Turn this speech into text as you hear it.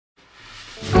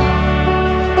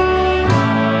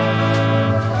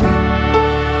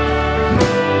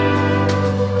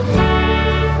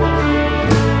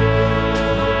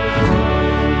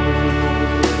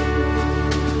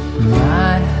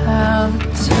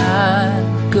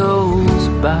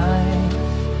by.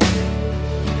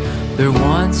 There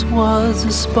once was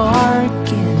a spark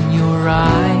in your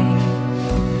eye.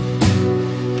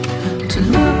 To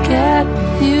look at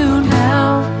you now,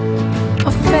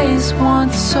 a face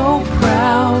once so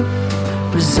proud,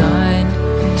 resigned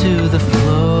to the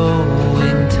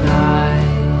flowing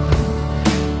tide.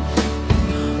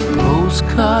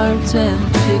 Postcards and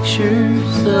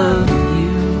pictures of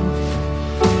you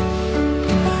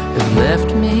have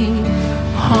left me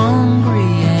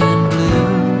hungry and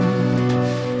blue.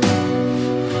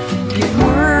 You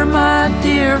were my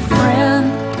dear friend,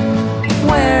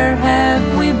 where have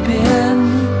we been?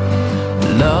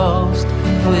 Lost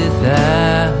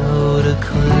without a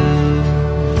clue.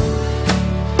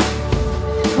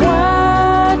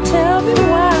 Why, tell me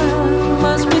why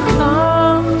must we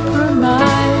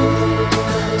compromise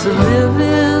to live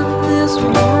in this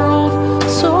world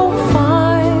so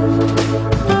fine?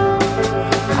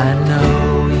 I know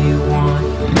you want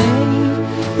me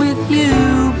with you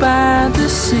by the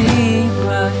sea,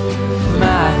 but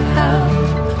my, how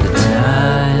the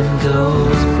time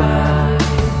goes by.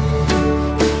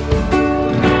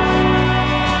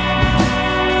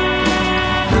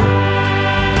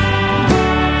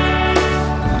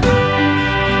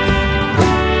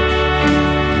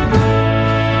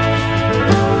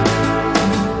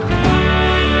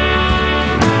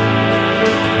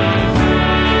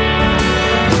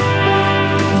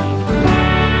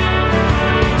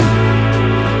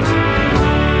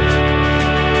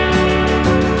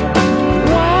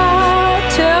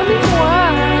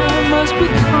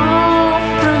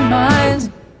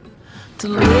 To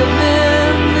live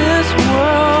in this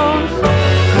world,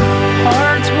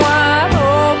 hearts wide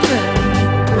open,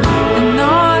 and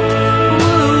not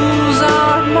lose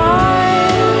our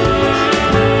minds.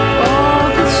 All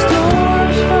the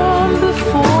storms from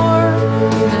before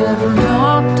never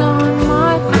knocked on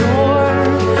my door.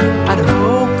 I'd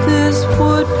hope this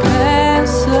would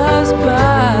pass us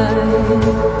by.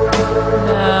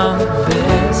 Now the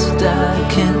best I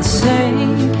can say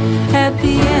at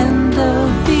the end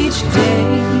of each day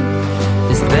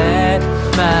is that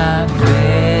my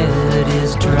bed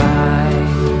is dry,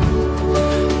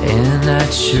 and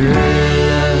I'd sure